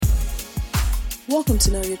Welcome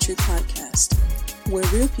to Know Your Truth podcast, where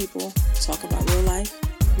real people talk about real life,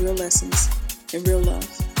 real lessons, and real love.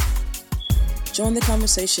 Join the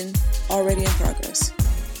conversation already in progress.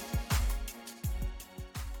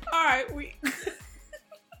 All right,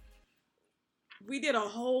 we did a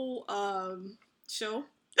whole show,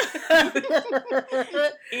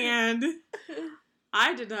 and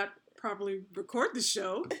I did not properly record the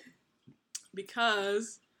show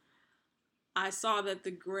because I saw that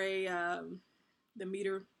the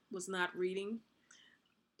meter was not reading,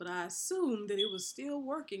 but I assumed that it was still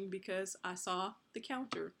working because I saw the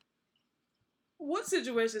counter. What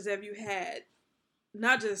situations have you had,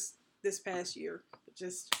 not just this past year, but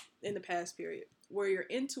just in the past period, where your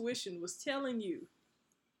intuition was telling you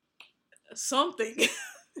something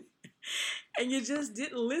and you just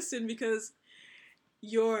didn't listen because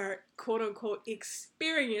your quote-unquote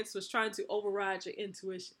experience was trying to override your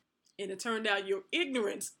intuition, and it turned out your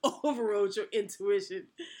ignorance overrode your intuition?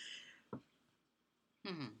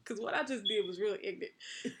 Because what I just did was really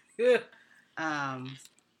ignorant.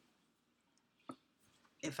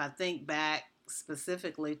 If I think back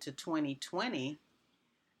specifically to 2020,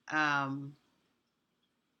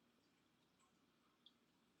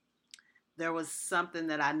 there was something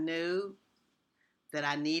that I knew that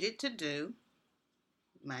I needed to do.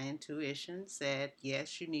 My intuition said,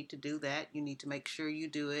 yes, you need to do that. You need to make sure you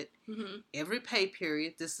do it. Mm-hmm. Every pay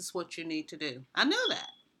period, this is what you need to do. I knew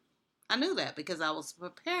that because I was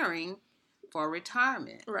preparing for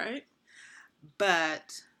retirement. Right.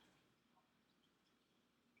 But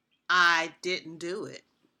I didn't do it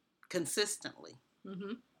consistently.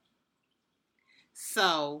 Mm-hmm.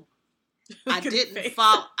 So I did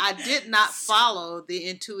not follow the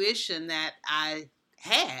intuition that I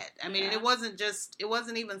had. I mean, It wasn't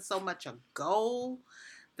even so much a goal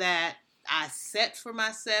that I set for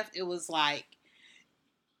myself. It was like,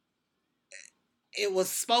 it was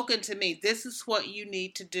spoken to me. This is what you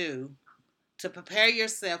need to do to prepare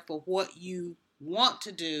yourself for what you want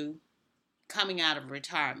to do coming out of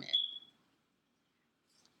retirement.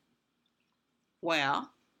 Well,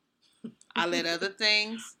 I let other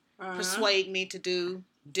things persuade me to do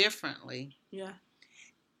differently. Yeah.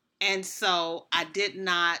 And so I did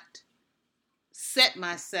not set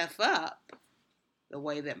myself up the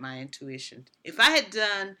way that my intuition. If I had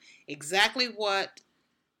done exactly what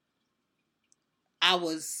I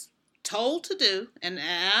was told to do, and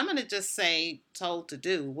I'm going to just say told to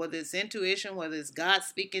do, whether it's intuition, whether it's God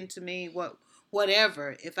speaking to me,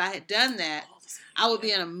 whatever, if I had done that, I would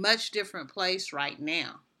be in a much different place right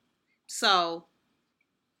now. So,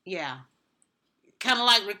 yeah. Kind of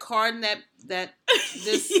like recording this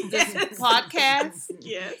podcast.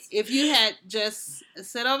 Yes. If you had just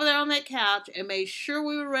sat over there on that couch and made sure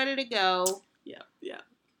we were ready to go. Yeah.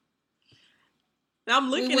 Now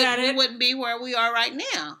I'm looking at it. We wouldn't be where we are right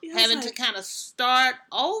now, having to kind of start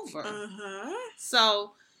over. Uh-huh.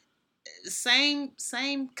 So, same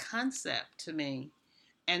concept to me.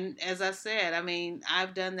 And as I said, I mean,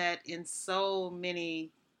 I've done that in so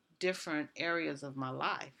many different areas of my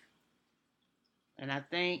life. And I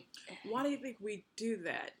think... Why do you think we do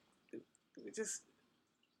that? We just,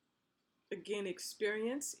 again,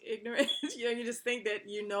 experience ignorance. You just think that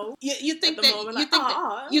you know. You think that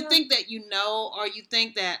you think that you know, or you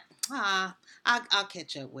think that I'll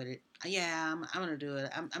catch up with it. Yeah, I'm gonna do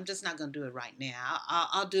it. I'm just not gonna do it right now.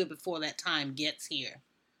 I'll do it before that time gets here.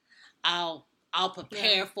 I'll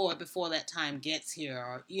prepare for it before that time gets here,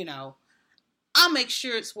 or I'll make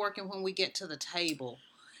sure it's working when we get to the table.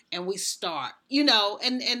 And we start,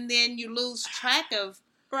 and then you lose track of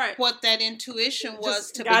what that intuition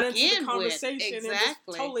was to begin into the conversation with. Exactly. And just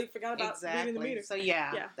totally forgot about reading the meter. So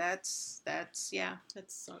that's that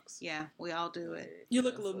sucks. Yeah, we all do it. You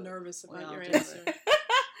look a little nervous about your answer. No,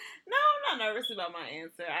 I'm not nervous about my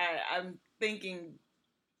answer. I'm thinking,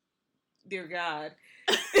 dear God.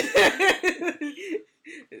 I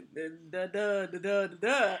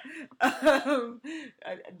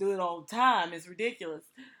do it all the time. It's ridiculous.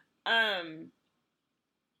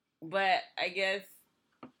 But I guess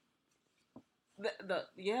it's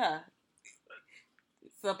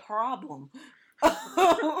a problem.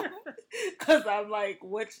 Because I'm like,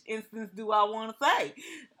 which instance do I want to say?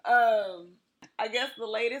 I guess the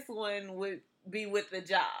latest one would be with the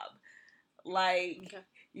job. Like,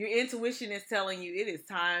 your intuition is telling you it is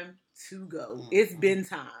time to go. Mm-hmm. It's been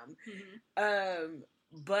time. Mm-hmm.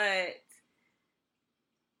 But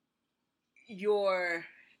your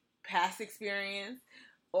past experience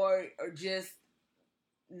or just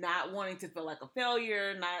not wanting to feel like a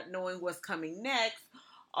failure, not knowing what's coming next,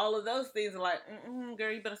 all of those things are like,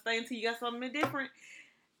 girl, you better stay until you got something different.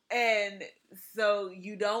 And so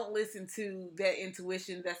you don't listen to that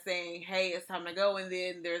intuition that's saying, hey, it's time to go. And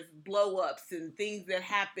then there's blow-ups and things that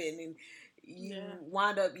happen. And you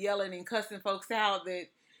wind up yelling and cussing folks out that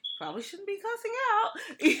probably shouldn't be cussing out.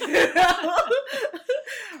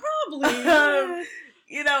 Probably.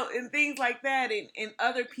 And things like that. And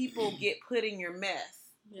other people get put in your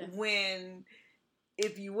mess. Yeah. When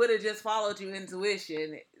if you would have just followed your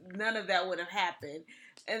intuition, none of that would have happened.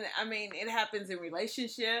 And I mean, it happens in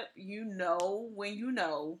relationship. When you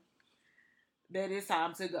know that it's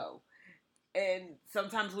time to go. And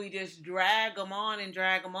sometimes we just drag them on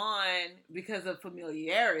because of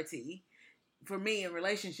familiarity. For me, in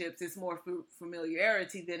relationships, it's more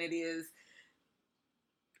familiarity than it is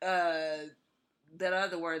that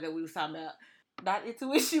other word that we was talking about. Not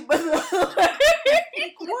intuition, but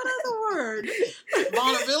what other word?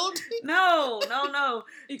 Vulnerability? No.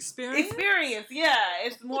 Experience, yeah.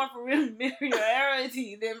 It's more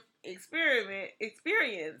familiarity than experience.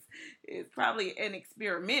 It's probably an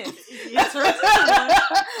experiment. Yes,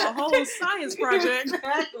 a whole science project.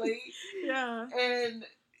 Exactly. Yeah. And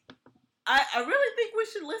I really think we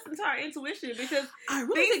should listen to our intuition because I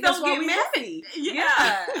really things think that's don't why get messy. Yeah.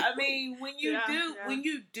 I mean, when you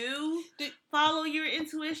do follow your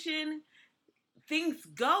intuition, things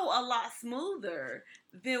go a lot smoother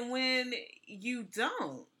than when you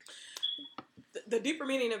don't. The deeper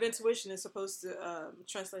meaning of intuition is supposed to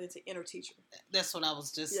translate into inner teacher. That's what I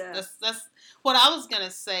was just. Yeah. That's what I was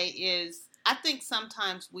gonna say. Is I think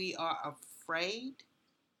sometimes we are afraid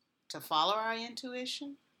to follow our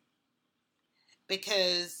intuition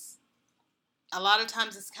because a lot of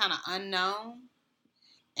times it's kind of unknown,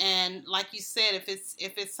 and like you said, if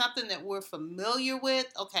it's something that we're familiar with,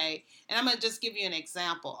 okay. And I'm gonna just give you an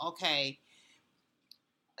example, okay.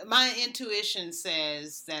 My intuition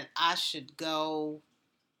says that I should move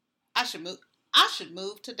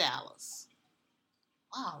to Dallas.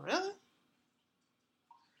 Wow, really?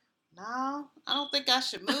 No, I don't think I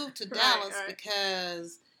should move to Dallas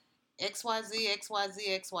because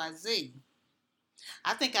XYZ.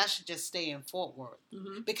 I think I should just stay in Fort Worth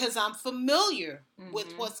because I'm familiar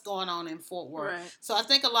with what's going on in Fort Worth. Right. So I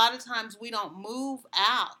think a lot of times we don't move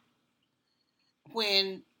out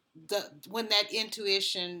when that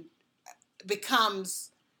intuition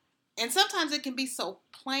becomes, and sometimes it can be so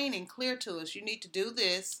plain and clear to us, you need to do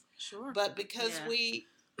this. Sure. But because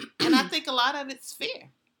and I think a lot of it's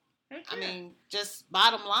fear. Okay. I mean, just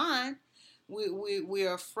bottom line,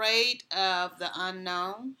 we're afraid of the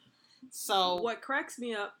unknown. So what cracks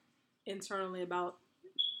me up internally about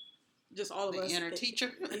just all of us, the inner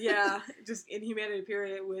teacher, just in humanity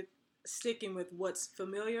period, with sticking with what's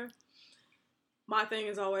familiar. My thing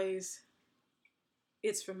is always,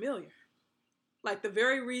 it's familiar. Like the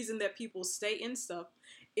very reason that people stay in stuff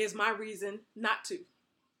is my reason not to,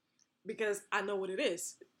 because I know what it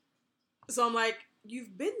is. So I'm like,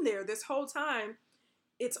 you've been there this whole time.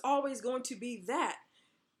 It's always going to be that.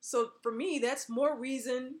 So for me, that's more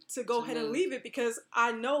reason to go ahead and leave it because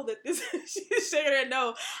I know that this she's shaking her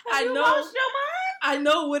no. I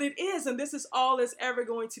know what it is, and this is all it's ever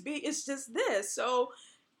going to be. It's just this. So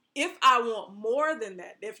if I want more than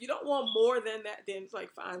that, if you don't want more than that, then it's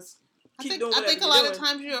like fine. I think a lot of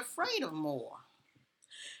times you're afraid of more.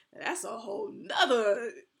 That's a whole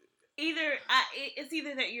nother. It's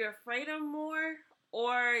either that you're afraid of more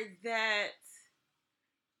or that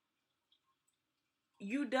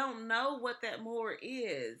you don't know what that more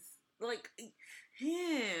is. Like, I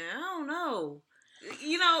don't know.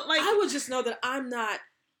 Like I would just know that I'm not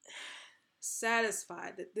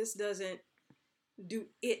satisfied, that this doesn't do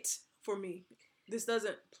it for me. This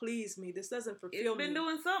doesn't please me. This doesn't fulfill me. It's been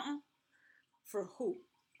doing something. For who?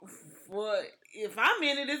 Well, if I'm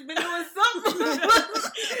in it, it's been doing something.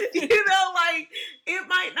 Like, it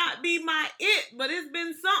might not be my it, but it's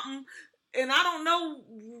been something. And I don't know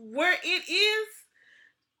where it is.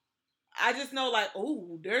 I just know, like,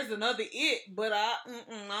 oh, there's another it, but I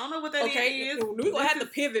don't know what that is. We're going to have to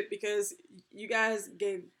pivot because you guys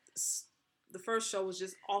gave... The first show was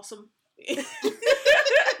just awesome.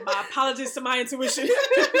 My apologies to my intuition.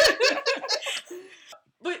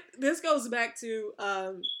 But this goes back to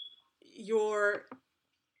your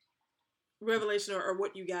revelation or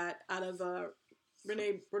what you got out of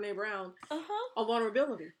Brene Brown on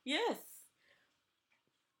vulnerability. Yes.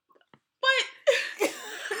 But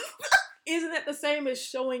isn't that the same as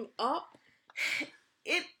showing up?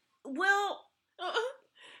 Yeah,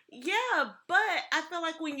 but I feel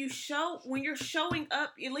like when you're showing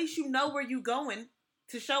up, at least you know where you're going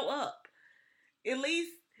to show up. At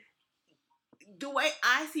least the way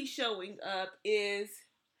I see showing up is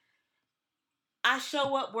I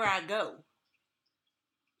show up where I go.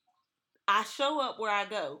 I show up where I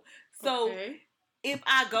go. So if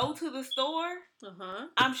I go to the store,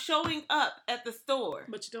 I'm showing up at the store.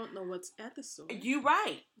 But you don't know what's at the store. You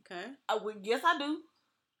right. Okay. Yes, I do.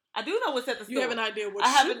 I do know what's at the store. You have an idea what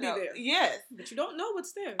should be there. Yes. But you don't know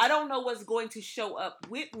what's there. I don't know what's going to show up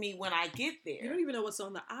with me when I get there. You don't even know what's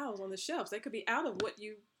on the aisles, on the shelves. They could be out of what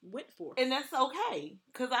you went for. And that's okay,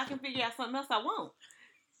 because I can figure out something else I won't.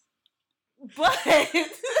 But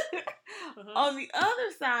on the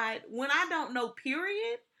other side, when I don't know,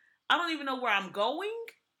 period, I don't even know where I'm going,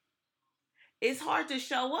 it's hard to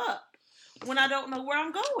show up when I don't know where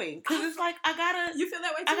I'm going. Because it's like, You feel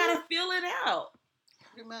that way too? I gotta feel it out.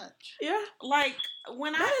 Pretty much. Yeah. Like,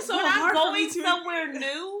 when I'm going somewhere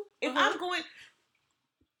new, if I'm going...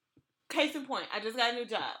 Case in point, I just got a new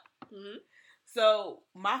job. Mm-hmm. So,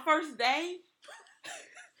 my first day,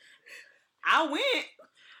 I went.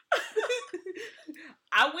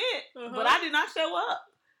 But I did not show up.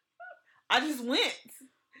 I just went.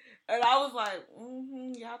 And I was like,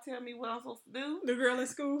 y'all tell me what I'm supposed to do? New girl at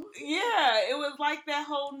school? Yeah, it was like that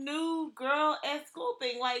whole new girl at school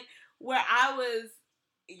thing. Like, where I was...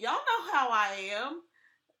 Y'all know how I am.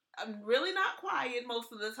 I'm really not quiet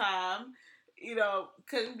most of the time. You know,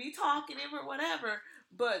 couldn't be talkative or whatever.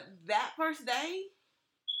 But that first day,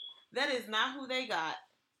 that is not who they got.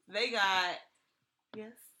 They got,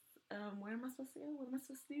 yes, where am I supposed to go? What am I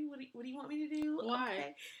supposed to do? What do you want me to do? Why?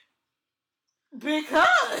 Okay. Because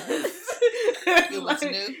it was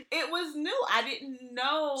new. It was new. I didn't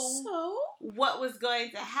know what was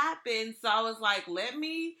going to happen. So I was like, let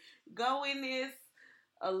me go in this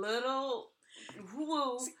a little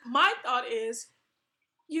woo. My thought is,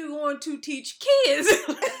 you're going to teach kids.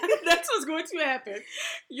 That's what's going to happen.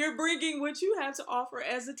 You're bringing what you have to offer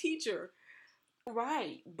as a teacher.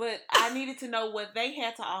 Right. But I needed to know what they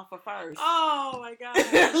had to offer first. Oh, my God.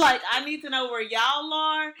 Like, I need to know where y'all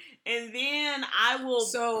are, and then I will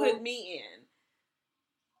put me in.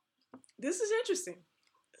 This is interesting.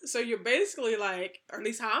 So you're basically like, or at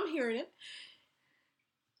least how I'm hearing it,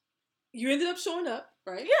 you ended up showing up,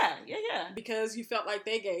 right? Yeah. Because you felt like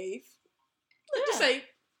they gave, let's just say,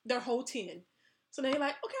 their whole 10. So now you're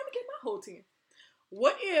like, okay, I'm going to get my whole 10.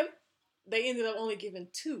 What if they ended up only giving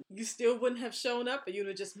 2? You still wouldn't have shown up, or you'd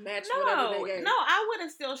have just matched whatever they gave? No, I would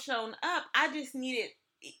have still shown up. I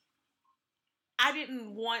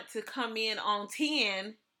didn't want to come in on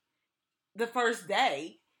 10 the first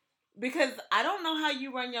day, because I don't know how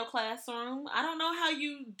you run your classroom. I don't know how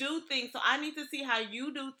you do things. So I need to see how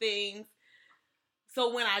you do things.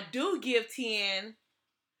 So when I do give 10,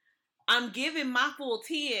 I'm giving my full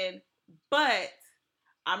 10, but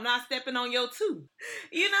I'm not stepping on your 2.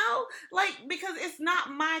 You know? Like, because it's not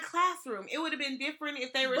my classroom. It would have been different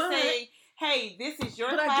if they were saying, hey, this is your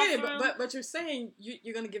classroom. I get it, but you're saying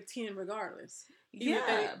you're going to give 10 regardless.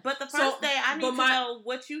 Yeah, but the first day, I need to know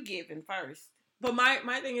what you giving first. But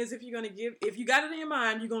my thing is, if you got it in your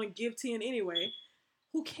mind, you're going to give 10 anyway,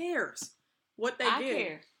 who cares what they give? I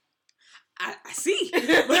care. I see. But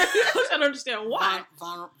I don't understand why.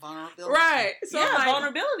 Vulnerability. Right. So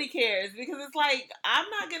vulnerability cares, because it's like, I'm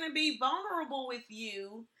not going to be vulnerable with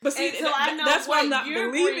you. But see, I know that's why I'm not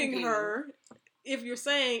believing her. If you're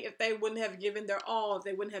saying if they wouldn't have given their all, if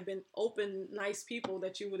they wouldn't have been open, nice people,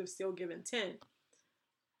 that you would have still given 10.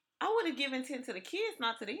 I would have given 10 to the kids,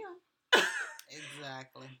 not to them.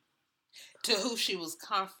 Exactly. To who she was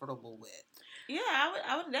comfortable with. Yeah,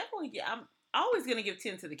 I would definitely. I'm always going to give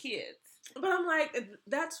 10 to the kids. But I'm like,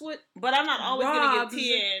 that's what. But I'm not always going to give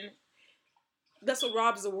 10. That's what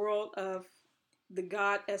robs the world of the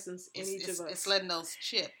God essence in each of us. It's letting those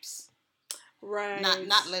chips. Right.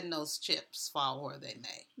 Not letting those chips fall where they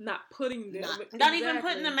may. Not putting them. Not even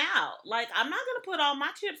putting them out. Like, I'm not going to put all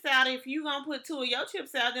my chips out. If you going to put 2 of your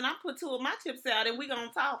chips out, then I put 2 of my chips out, and we going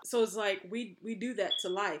to talk. So it's like we do that to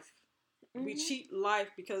life. Mm-hmm. We cheat life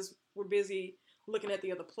because we're busy looking at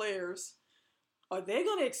the other players. Are they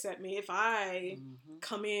going to accept me if I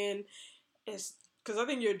come in as... Because I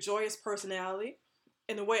think you're a joyous personality.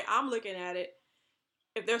 And the way I'm looking at it,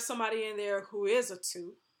 if there's somebody in there who is a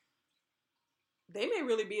 2, they may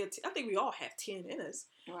really be a 10. I think we all have 10 in us.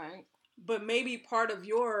 Right. But maybe part of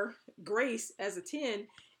your grace as a 10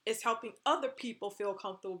 is helping other people feel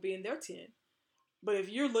comfortable being their 10. But if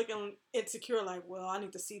you're looking insecure, like, well, I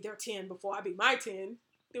need to see their 10 before I be my 10,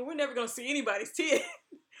 then we're never going to see anybody's 10.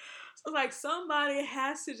 So it's like somebody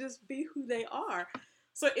has to just be who they are.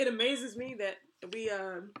 So it amazes me that we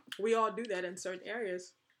all do that in certain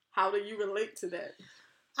areas. How do you relate to that?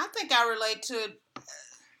 I think I relate to it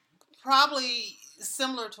probably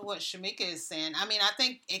similar to what Shamika is saying. I mean, I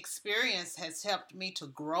think experience has helped me to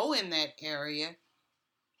grow in that area.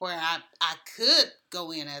 where I could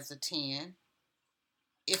go in as a 10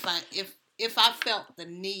 if I felt the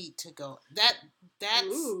need to go. That's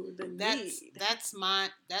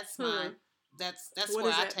where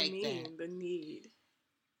I take that. The need.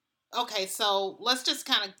 Okay, so let's just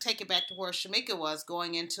kind of take it back to where Shamika was,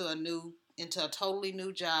 going into a totally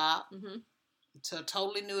new job, to a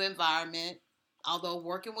totally new environment, although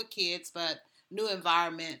working with kids, but new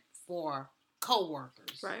environment for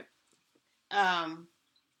coworkers. Right.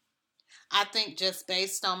 I think just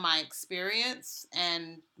based on my experience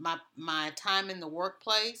and my time in the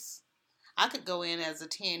workplace, I could go in as a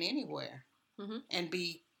 10 anywhere and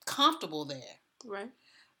be comfortable there. Right.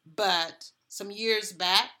 But some years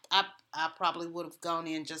back, I probably would have gone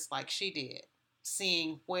in just like she did,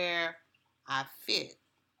 seeing where I fit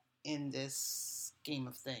in this scheme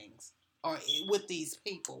of things or with these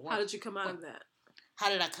people. How did you come out of that? How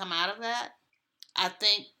did I come out of that? I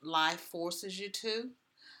think life forces you to.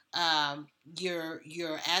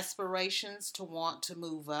 Your aspirations to want to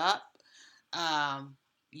move up,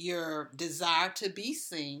 your desire to be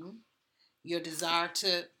seen, your desire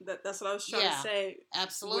to... That's what I was trying to say.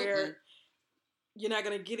 Absolutely. Where you're not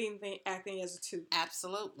going to get anything acting as a 2.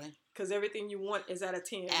 Absolutely. Because everything you want is at a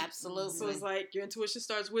 10. Absolutely. So it's like your intuition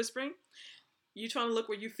starts whispering. You trying to look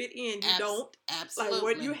where you fit in. You don't. Absolutely. Like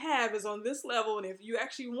what you have is on this level, and if you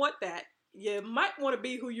actually want that, you might want to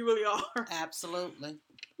be who you really are. Absolutely.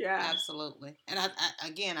 Yeah. Absolutely. And I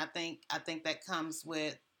think that comes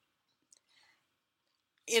with,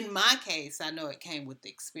 in my case, I know it came with the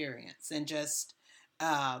experience and just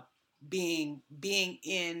being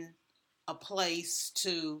in a place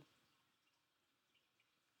to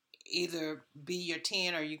either be your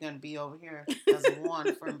 10 or you're going to be over here as a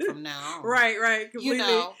 1 from now on. Right.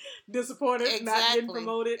 Completely disappointed, exactly, not getting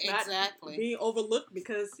promoted, exactly. not being overlooked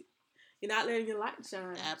because you're not letting your light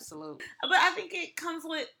shine. Absolutely. But I think it comes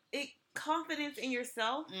with confidence in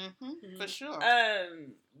yourself. For sure.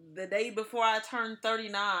 The day before I turned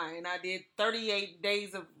 39, I did 38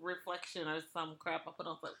 days of reflection or some crap I put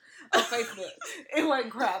on Facebook. It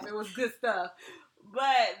wasn't crap. It was good stuff.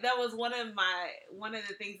 But that was one of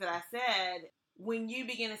the things that I said. When you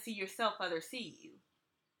begin to see yourself, others see you.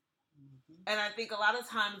 And I think a lot of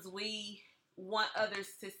times we want others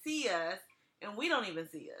to see us, and we don't even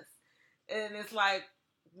see us. And it's like,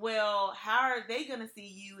 well, how are they going to see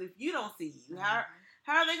you if you don't see you? How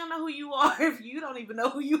are they going to know who you are if you don't even know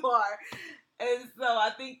who you are? And so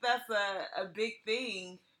I think that's a big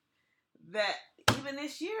thing that even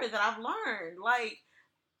this year that I've learned. Like,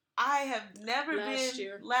 I have never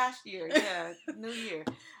last year, yeah, New Year.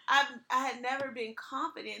 I had never been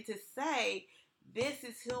confident to say, this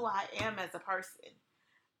is who I am as a person.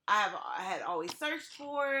 I had always searched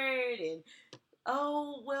for it, and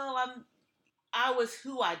I was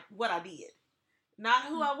what I did, not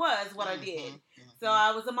who I was, what I did. So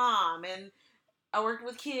I was a mom, and I worked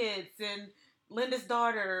with kids, and Linda's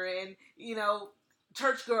daughter, and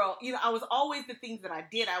church girl. I was always the things that I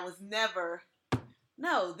did. I was never.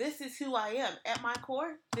 No, this is who I am. At my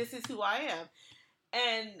core, this is who I am.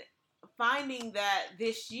 And finding that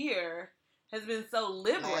this year has been so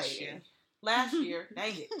liberating. Last year,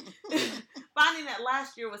 dang it. Finding that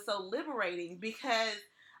last year was so liberating because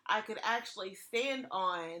I could actually stand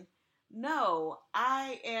on, no,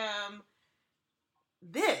 I am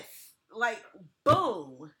this. Like,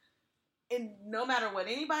 boom. And no matter what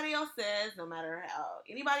anybody else says, no matter how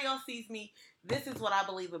anybody else sees me, this is what I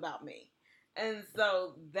believe about me. And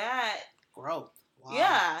so that growth. Wow,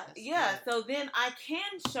 yeah. Good. So then I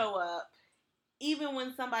can show up even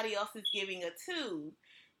when somebody else is giving a 2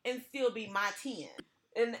 and still be my 10.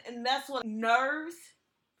 And that's what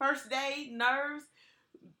first day nerves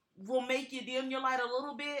will make you dim your light a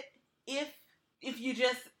little bit if you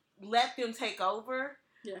just let them take over.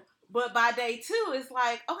 Yeah. But by day 2, it's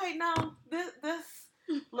like, okay, no, this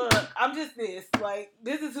look, I'm just this. Like,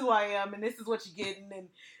 this is who I am, and this is what you're getting, and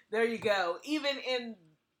there you go. Even in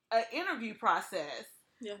an interview process,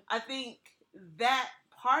 I think that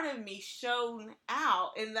part of me shone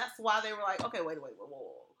out, and that's why they were like, okay, wait.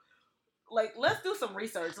 Like, let's do some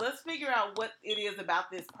research. Let's figure out what it is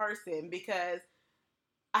about this person, because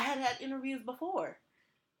I had interviews before,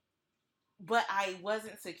 but I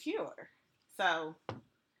wasn't secure. So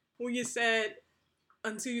when you said,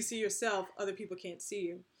 until you see yourself, other people can't see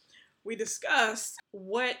you, we discussed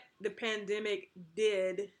what the pandemic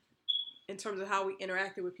did in terms of how we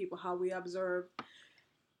interacted with people, how we observed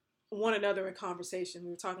one another in conversation.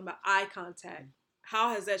 We were talking about eye contact.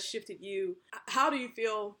 How has that shifted you? How do you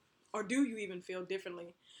feel, or do you even feel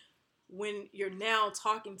differently when you're now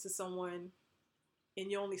talking to someone and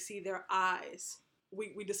you only see their eyes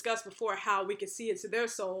we discussed before how we can see it to their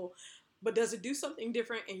soul, but does it do something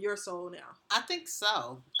different in your soul now? I think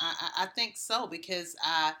so. I think so, because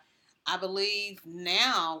I believe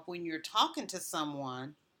now when you're talking to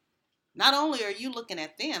someone, not only are you looking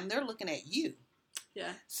at them, they're looking at you.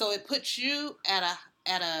 Yeah. So it puts you at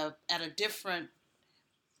a different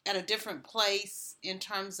place in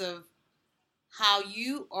terms of how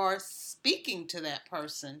you are speaking to that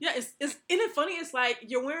person. Yeah, isn't it funny? It's like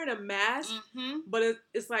you're wearing a mask, but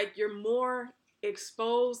it's like you're more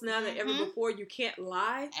exposed now than ever before. You can't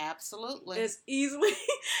lie. Absolutely. It's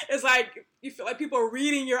like you feel like people are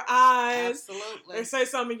reading your eyes. Absolutely. They say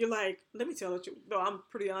something, you're like, let me tell you. No, I'm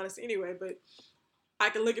pretty honest anyway, but I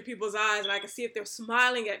can look at people's eyes and I can see if they're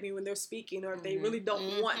smiling at me when they're speaking, or if they really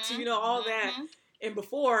don't want to, all that. And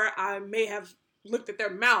before, I may have looked at their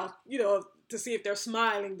mouth, to see if they're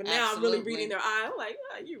smiling, but now I'm really reading their eye. I'm like,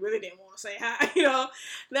 oh, you really didn't want to say hi,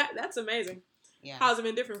 that's amazing. Yeah. How's it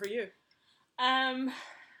been different for you? I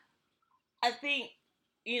think,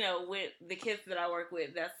 with the kids that I work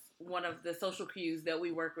with, that's one of the social cues that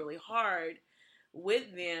we work really hard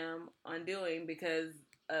with them on doing, because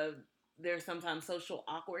of there's sometimes social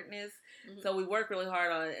awkwardness. So we work really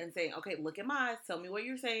hard on it and saying, okay, look at my eyes. Tell me what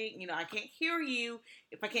you're saying. I can't hear you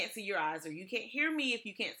if I can't see your eyes, or you can't hear me if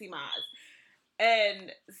you can't see my eyes.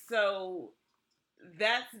 And so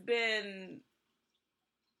that's been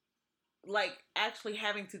like actually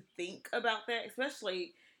having to think about that,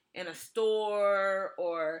 especially in a store,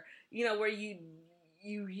 or, where you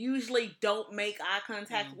usually don't make eye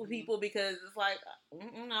contact with people, because it's like, I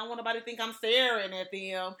don't want nobody to think I'm staring at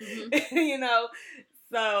them,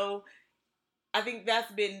 So I think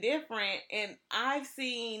that's been different. And I've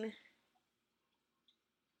seen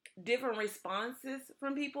different responses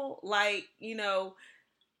from people, like,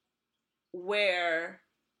 where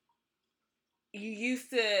you used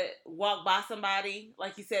to walk by somebody,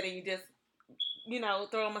 like you said, and you just,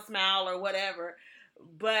 throw them a smile or whatever.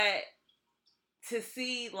 But to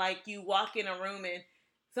see, like, you walk in a room and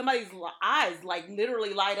somebody's eyes, like,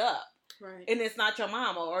 literally light up. Right. And it's not your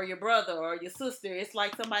mama or your brother or your sister. It's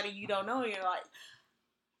like somebody you don't know, and you're like,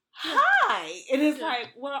 hi. And it's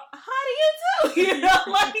like, well, how do you do?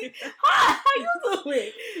 Like, hi, how you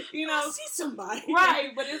doing? I see somebody.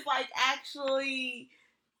 Right. But it's like actually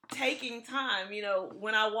taking time.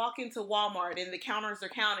 When I walk into Walmart and the counters are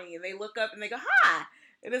counting and they look up and they go, hi.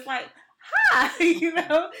 And it's like, hi.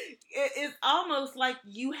 It's almost like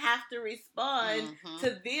you have to respond to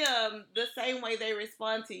them the same way they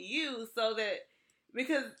respond to you, so that,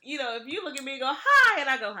 because, if you look at me and go, hi, and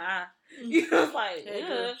I go, hi, it's like,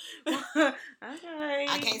 okay.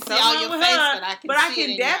 I can't see all your face, but I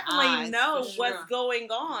can definitely know what's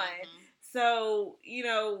going on. So,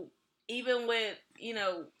 even with,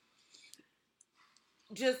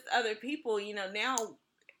 just other people, now,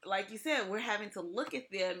 like you said, we're having to look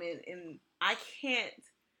at them, and I can't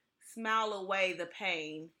smile away the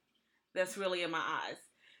pain that's really in my eyes,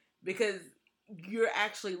 because you're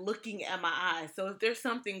actually looking at my eyes. So if there's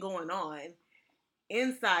something going on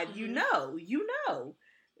inside, you know,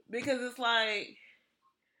 because it's like,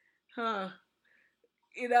 and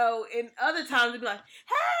other times it'd be like,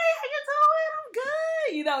 hey, how you doing? I'm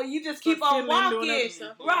good. You just keep on walking.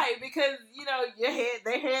 Right, because,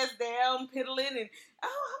 their head's down, piddling, and,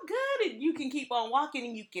 oh, I'm good. And you can keep on walking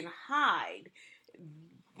and you can hide.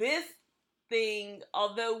 This thing,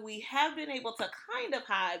 although we have been able to kind of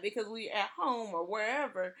hide because we're at home or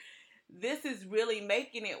wherever, this is really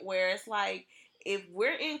making it where it's like, if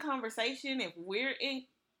we're in conversation, if we're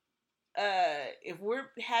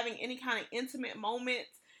having any kind of intimate moments,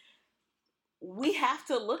 we have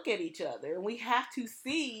to look at each other and we have to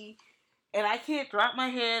see. And I can't drop my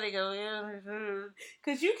head and go,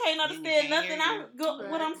 because you can't understand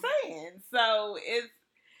what I'm saying. So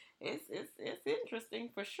it's interesting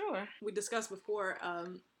for sure. We discussed before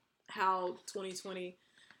how 2020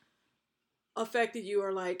 affected you,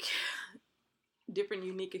 or like different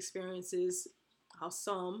unique experiences. How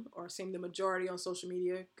some, or seem the majority on social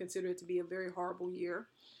media, consider it to be a very horrible year.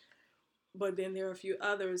 But then there are a few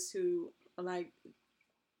others who are like,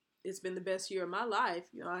 it's been the best year of my life.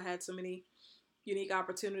 I had so many unique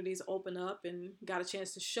opportunities open up and got a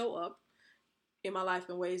chance to show up in my life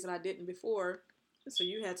in ways that I didn't before. So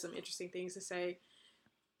you had some interesting things to say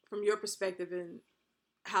from your perspective and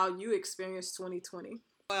how you experienced 2020.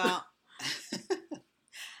 Well,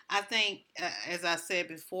 I think, as I said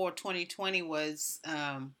before, 2020 was,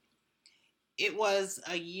 it was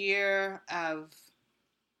a year of,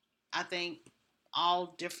 I think,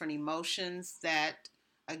 all different emotions that,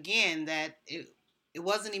 again, that it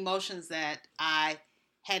wasn't emotions that I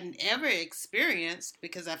hadn't ever experienced,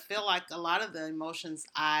 because I feel like a lot of the emotions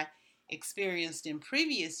I experienced in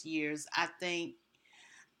previous years, I think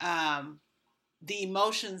the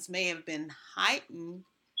emotions may have been heightened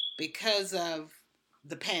because of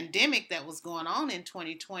the pandemic that was going on in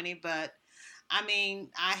 2020. But I mean,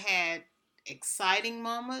 I had exciting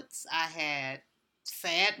moments. I had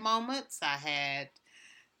sad moments. I had,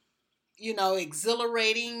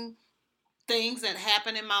 exhilarating things that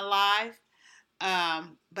happened in my life.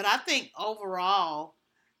 But I think overall,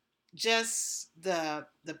 just the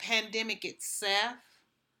pandemic itself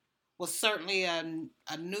was certainly a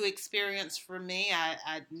new experience for me.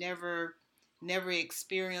 I'd never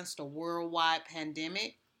experienced a worldwide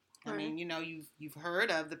pandemic. Right. I mean, you've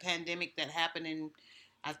heard of the pandemic that happened in,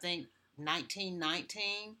 I think,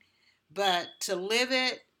 1919, but to live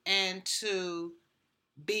it and to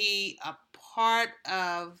be a part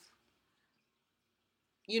of,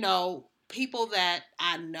 people that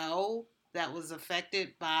I know that has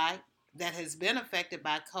been affected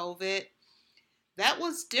by COVID, that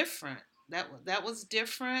was different. That was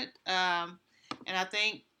different. And I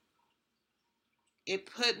think it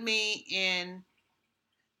put me in,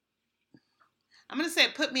 I'm going to say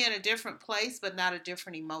it put me in a different place, but not a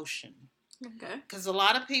different emotion. Okay. Because a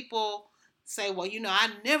lot of people say, well, I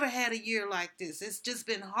never had a year like this. It's just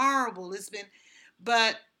been horrible.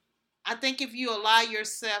 But I think if you allow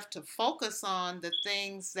yourself to focus on the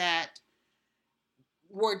things that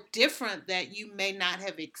were different, that you may not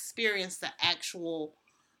have experienced the actual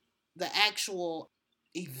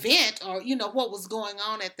event, or what was going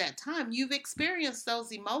on at that time, you've experienced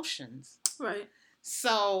those emotions. Right.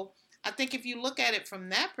 So I think if you look at it from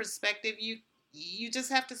that perspective, you just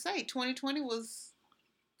have to say 2020 was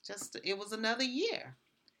it was another year.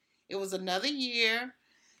 It was another year,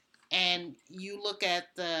 and you look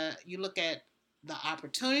at the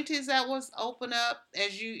opportunities that was open up,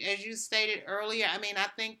 as you stated earlier. I mean, I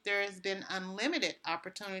think there has been unlimited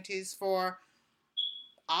opportunities for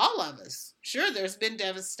all of us. Sure, there's been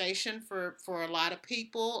devastation for a lot of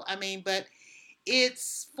people. I mean, but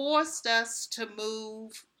it's forced us to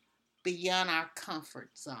move beyond our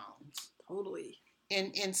comfort zones. Totally.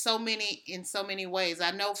 In so many ways.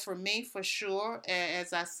 I know for me, for sure,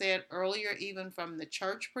 as I said earlier, even from the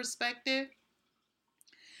church perspective,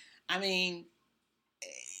 I mean,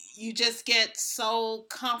 you just get so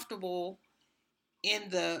comfortable in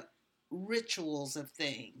the rituals of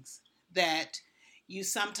things that you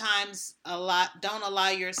sometimes don't allow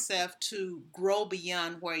yourself to grow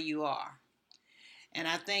beyond where you are. And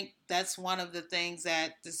I think that's one of the things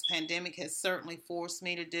that this pandemic has certainly forced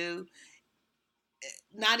me to do.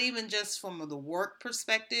 Not even just from the work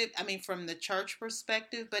perspective, I mean, from the church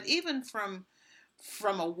perspective, but even from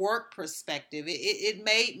a work perspective, it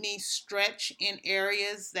made me stretch in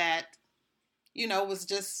areas that, was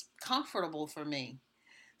just comfortable for me.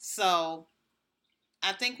 So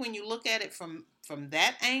I think when you look at it from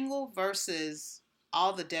that angle versus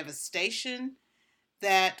all the devastation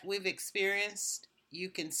that we've experienced, you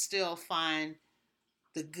can still find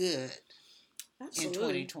the good.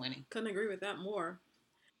 Absolutely. In 2020. Couldn't agree with that more.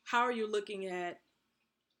 How are you looking at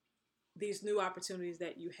these new opportunities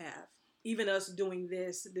that you have? Even us doing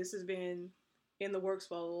this has been in the works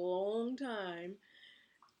for a long time.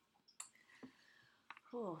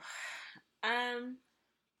 Oh,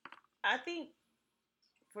 I think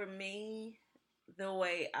for me, the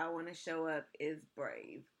way I want to show up is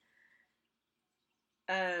brave.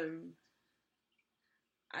 I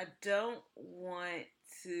don't want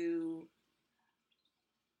to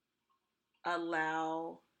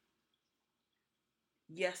allow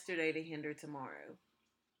yesterday to hinder tomorrow.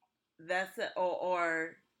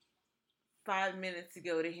 Or 5 minutes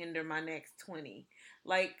ago to hinder my next 20.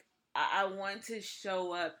 Like, I want to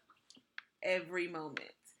show up every moment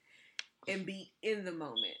and be in the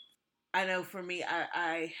moment. I know for me,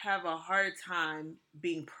 I have a hard time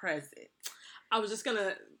being present. I was just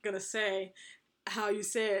gonna say how you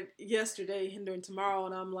said yesterday hindering tomorrow,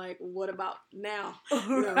 and I'm like, what about now?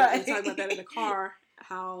 Right. We talked about that in the car,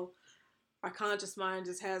 how our conscious mind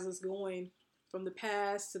just has us going from the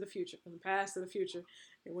past to the future,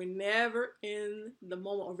 and we're never in the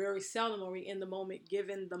moment, or very seldom are we in the moment,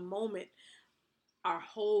 given the moment our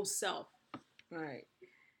whole self. Right.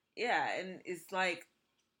 Yeah, and it's like,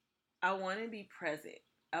 I want to be present.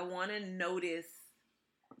 I want to notice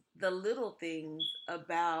the little things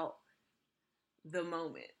about the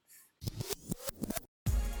moments.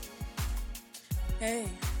 Hey,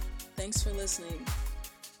 thanks for listening.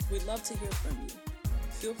 We'd love to hear from you.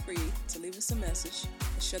 Feel free to leave us a message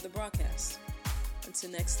and share the broadcast.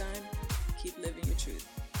 Until next time, keep living your truth.